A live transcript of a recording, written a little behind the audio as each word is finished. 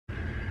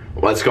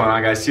What's going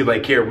on, guys?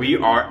 T-Lake here. We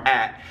are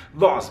at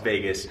Las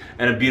Vegas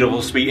and a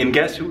beautiful suite, and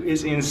guess who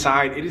is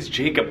inside? It is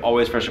Jacob,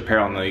 Always Fresh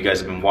Apparel. I know you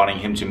guys have been wanting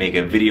him to make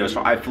a video,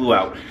 so I flew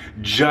out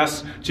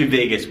just to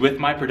Vegas with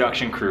my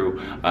production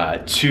crew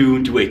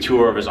to do a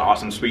tour of his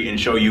awesome suite and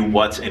show you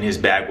what's in his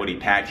bag, what he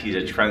packed. He's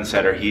a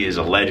trendsetter, he is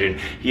a legend,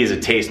 he is a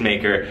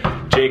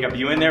tastemaker. Jacob,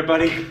 you in there,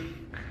 buddy?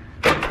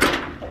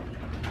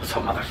 What's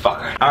up,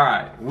 motherfucker? All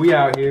right, we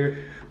out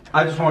here.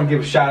 I just want to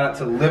give a shout out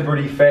to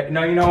Liberty Fair.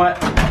 No, you know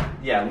what?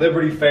 Yeah,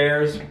 Liberty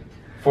Fairs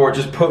for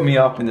just putting me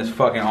up in this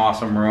fucking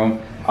awesome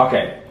room.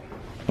 Okay.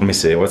 Let me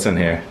see, what's in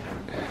here?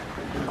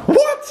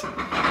 What?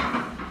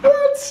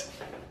 What?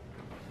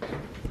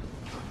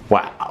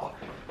 Wow.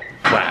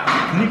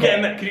 Wow. Can you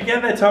get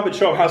in that tub and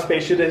show them how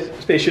spacious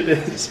it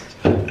is?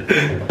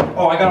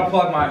 Oh, I gotta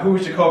plug my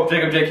Who's Jacob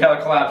J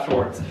Keller collab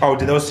shorts. Oh,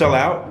 did those sell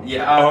out?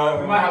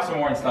 Yeah, we might have some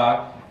more in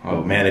stock.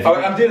 Oh man, if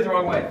I did it the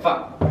wrong way,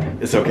 fuck.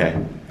 It's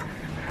okay.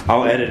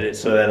 I'll edit it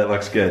so that it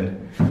looks good.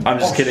 I'm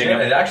just kidding.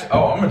 Shit, it actually,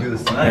 I'm gonna do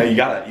this tonight.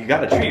 Yeah, you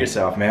gotta treat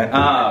yourself, man.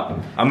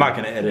 I'm not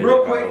gonna edit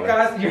real it. Real quick,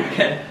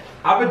 guys,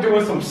 I've been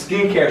doing some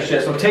skincare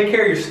shit, so take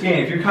care of your skin.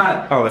 If you're kind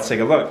of... Oh, let's take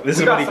a look. This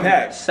is what he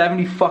packed.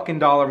 $70 fucking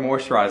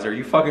moisturizer.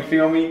 You fucking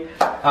feel me?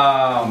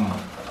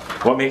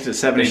 What makes it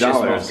 $70? This shit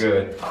smells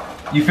good.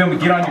 You feel me?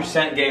 Get on your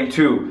scent game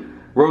too.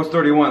 Rose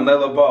 31,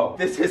 Le Beau.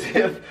 This is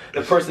if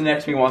the person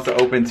next to me wants to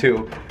open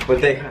too,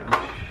 but they...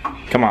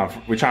 Come on,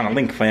 we're trying to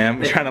link, fam.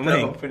 We're trying to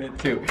link. Open it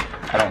too.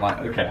 I don't like.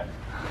 Okay.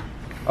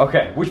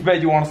 Okay. Which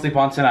bed you want to sleep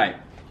on tonight?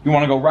 You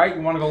want to go right?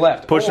 You want to go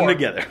left? Push them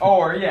together.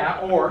 Or do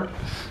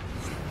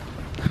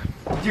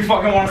you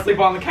fucking want to sleep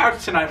on the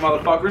couch tonight,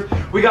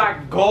 motherfuckers? We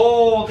got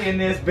gold in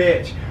this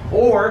bitch.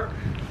 Or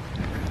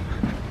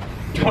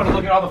you want to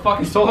look at all the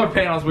fucking solar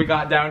panels we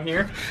got down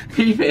here?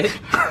 Peep it.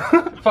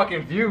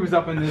 Fucking views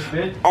up in this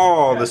bitch.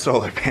 All the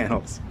solar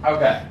panels.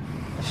 Okay.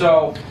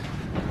 So.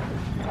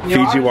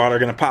 Fiji water,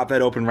 gonna pop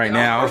that open right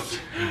now.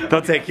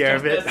 They'll take care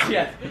of it.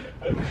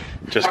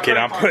 Just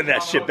kidding, I'm putting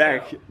that shit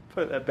back.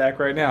 Put that back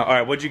right now. All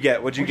right, what'd you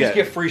get? What'd you get? Just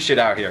get free shit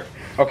out here.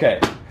 Okay,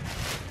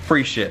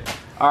 free shit.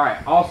 All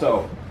right.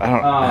 Also,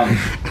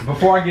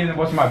 before I get into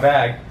what's in my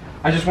bag,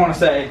 I just want to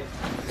say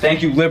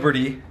thank you,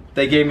 Liberty.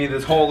 They gave me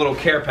this whole little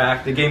care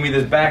pack. They gave me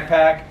this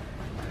backpack.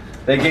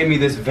 They gave me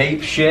this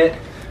vape shit.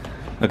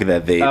 Look at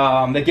that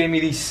vape. They gave me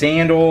these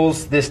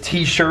sandals, this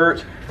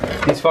T-shirt,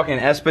 these fucking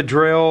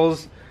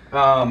espadrilles.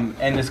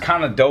 And this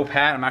kind of dope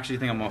hat. I'm actually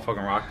thinking I'm gonna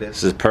fucking rock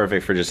this. This is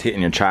perfect for just hitting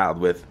your child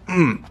with.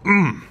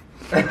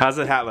 How's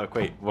the hat look?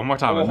 Wait, one more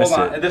time. I missed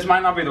it. This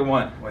might not be the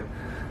one. Wait.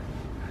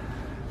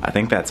 I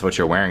think that's what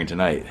you're wearing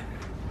tonight.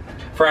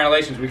 Fran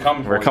Relations, we're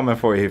coming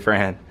for you,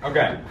 Fran.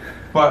 Okay.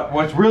 But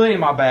what's really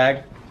in my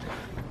bag?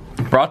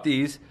 Brought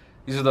these.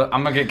 These are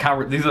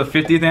the these are the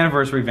 50th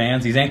anniversary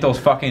Vans. These ain't those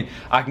fucking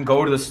I can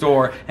go to the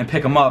store and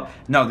pick them up.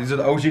 No, these are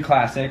the OG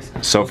classics.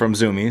 So from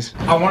Zoomies.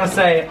 I want to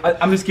say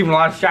I'm just giving a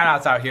lot of shout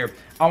outs out here.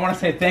 I want to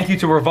say thank you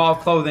to Revolve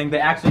Clothing. They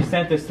actually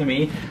sent this to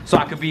me so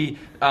I could be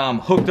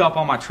hooked up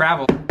on my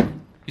travel.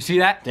 You see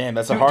that? Damn,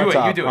 that's a hard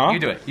top. You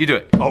do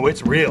it. Oh,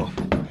 it's real.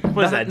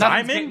 What is that,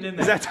 diamond?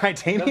 Is that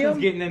titanium?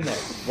 Nothing's getting in there.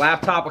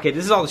 Laptop, okay,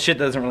 this is all the shit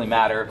that doesn't really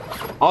matter.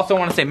 Also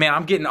want to say, man,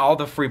 I'm getting all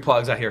the free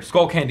plugs out here.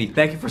 Skull Candy,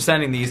 thank you for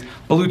sending these.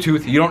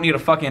 Bluetooth, you don't need a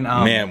fucking...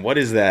 Man, what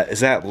is that? Is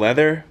that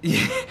leather?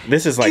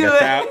 This is like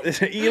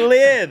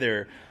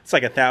leather. It's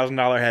like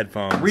 $1,000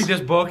 headphones. Read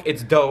this book,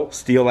 it's dope.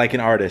 Steal like an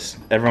artist.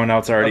 Everyone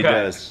else already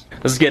does.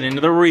 Let's get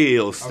into the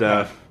real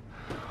stuff.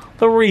 Okay.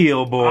 The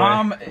real boy.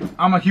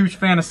 I'm a huge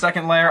fan of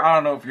Second Layer. I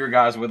don't know if your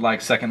guys would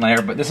like Second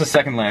Layer, but this is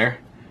Second Layer.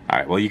 All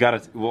right, well, you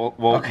gotta,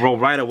 roll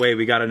right away.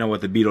 We gotta know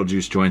what the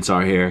Beetlejuice joints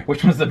are here.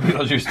 Which one's the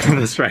Beetlejuice joint?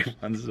 That's right.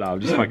 I'm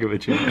just fucking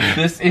with you.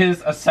 This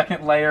is a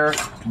Second Layer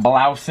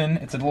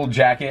blousin'. It's a little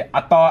jacket.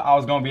 I thought I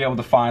was gonna be able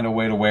to find a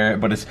way to wear it,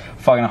 but it's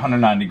fucking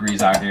 109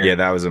 degrees out here. Yeah,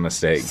 that was a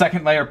mistake.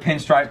 Second Layer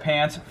pinstripe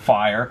pants,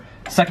 fire.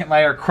 Second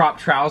Layer crop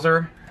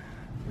trouser.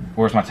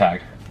 Where's my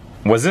tag?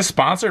 Was this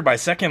sponsored by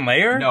Second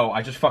Layer? No,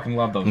 I just fucking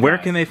love those Where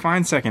guys. can they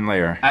find Second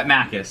Layer? At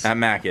Macus. At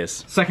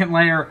Macus. Second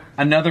Layer,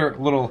 another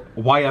little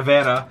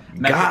Guayavera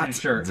Mexican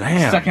shirt.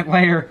 Damn. Second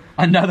Layer,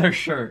 another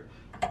shirt.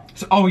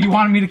 So, oh, you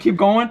wanted me to keep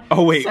going?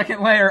 Oh, wait.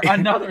 Second Layer,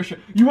 another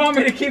shirt. You want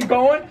me to keep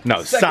going?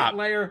 No, Second stop.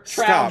 Layer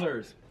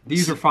trousers.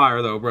 These are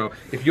fire though, bro.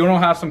 If you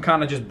don't have some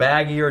kind of just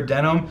baggier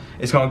denim,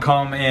 it's gonna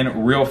come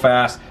in real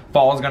fast.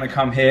 Fall's gonna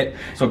come hit,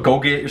 so go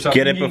get yourself.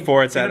 Get it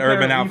before it's at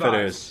Urban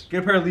Outfitters.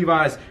 Get a pair of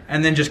Levi's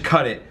and then just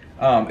cut it.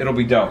 It'll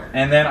be dope.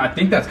 And then I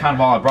think that's kind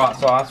of all I brought,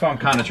 so that's what I'm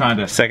kind of trying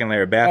to... Second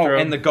Layer bathrobe.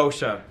 Oh, and the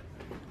Gosha.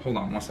 Hold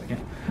on 1 second.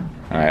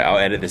 All right, I'll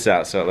edit this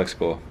out so it looks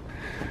cool.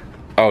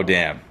 Oh,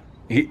 damn.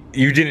 You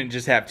didn't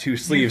just have 2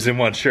 sleeves in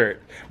one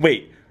shirt.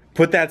 Wait,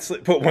 put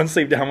one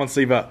sleeve down, one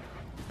sleeve up.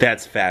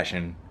 That's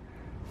fashion.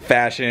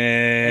 Fashion.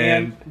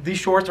 And these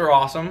shorts are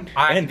awesome.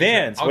 And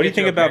Vans. What do you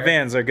think about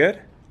Vans? They're good?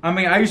 I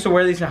mean, I used to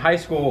wear these in high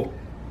school,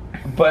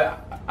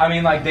 but I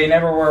mean, like, they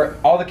never were.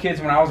 All the kids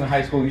when I was in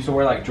high school used to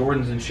wear like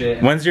Jordans and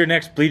shit. When's your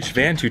next bleached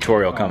van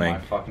tutorial coming?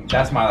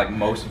 That's my like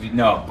most of you.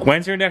 No.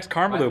 When's your next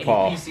Karmaloo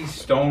Paul? APC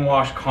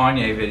Stonewash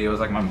Kanye video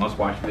is like my most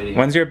watched video.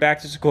 When's your back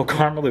to school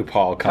Karmaloo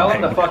Paul coming?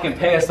 Tell them to fucking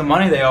pay us the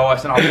money they owe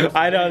us, and I'll.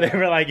 I know, they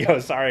were like, yo,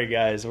 sorry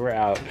guys, we're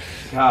out.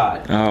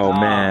 God. Oh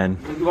man.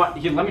 Let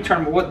me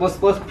turn.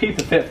 Let's peep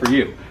the fit for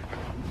you.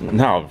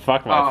 No,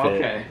 fuck my fit.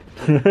 Okay.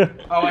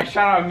 Oh, and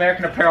shout out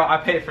American Apparel. I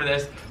paid for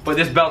this, but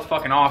this belt's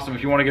fucking awesome.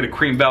 If you want to get a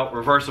cream belt,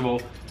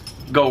 reversible,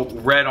 go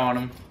red on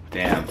them.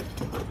 Damn.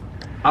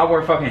 I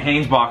wear fucking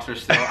Hanes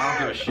boxers still. I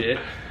don't give a shit.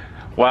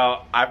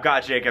 Well, I've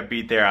got Jacob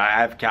beat there. I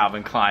have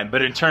Calvin Klein.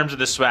 But in terms of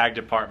the swag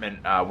department,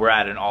 we're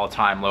at an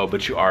all-time low,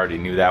 but you already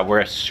knew that.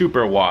 We're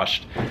super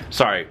washed.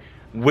 Sorry.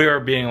 We're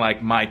being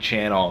like my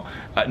channel,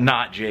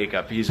 not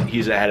Jacob.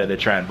 He's ahead of the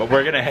trend. But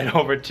we're gonna head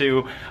over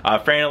to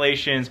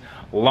Franelation's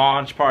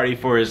launch party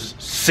for his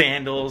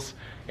sandals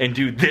and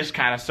do this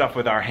kind of stuff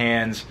with our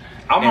hands.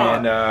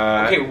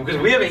 Okay, because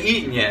we haven't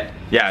eaten yet.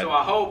 Yeah. So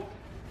I hope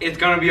it's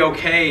gonna be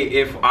okay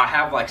if I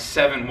have like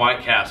 7 White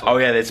Castles. Oh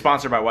yeah, it's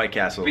sponsored by White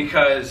Castle.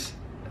 Because,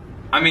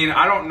 I mean,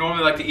 I don't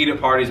normally like to eat at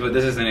parties, but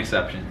this is an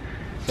exception.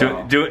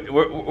 So. Do it.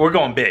 We're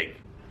going big.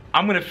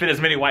 I'm gonna fit as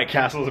many White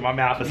Castles in my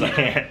mouth as I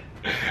can.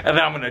 And then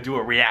I'm gonna do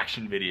a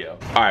reaction video.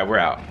 All right, we're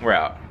out. We're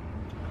out.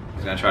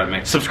 He's gonna try to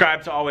make.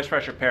 Subscribe to Always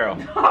Fresh Apparel.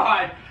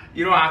 God,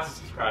 you don't have to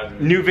subscribe to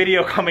me. New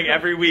video coming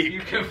every week.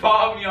 You can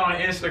follow me on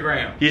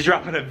Instagram. He's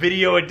dropping a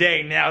video a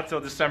day now till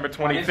December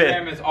 25th. My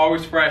Instagram is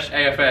Always Fresh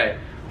AFA.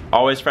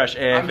 Always Fresh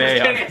AFA. I'm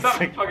just kidding. It's not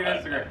my fucking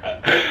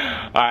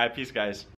Instagram. All right, peace, guys.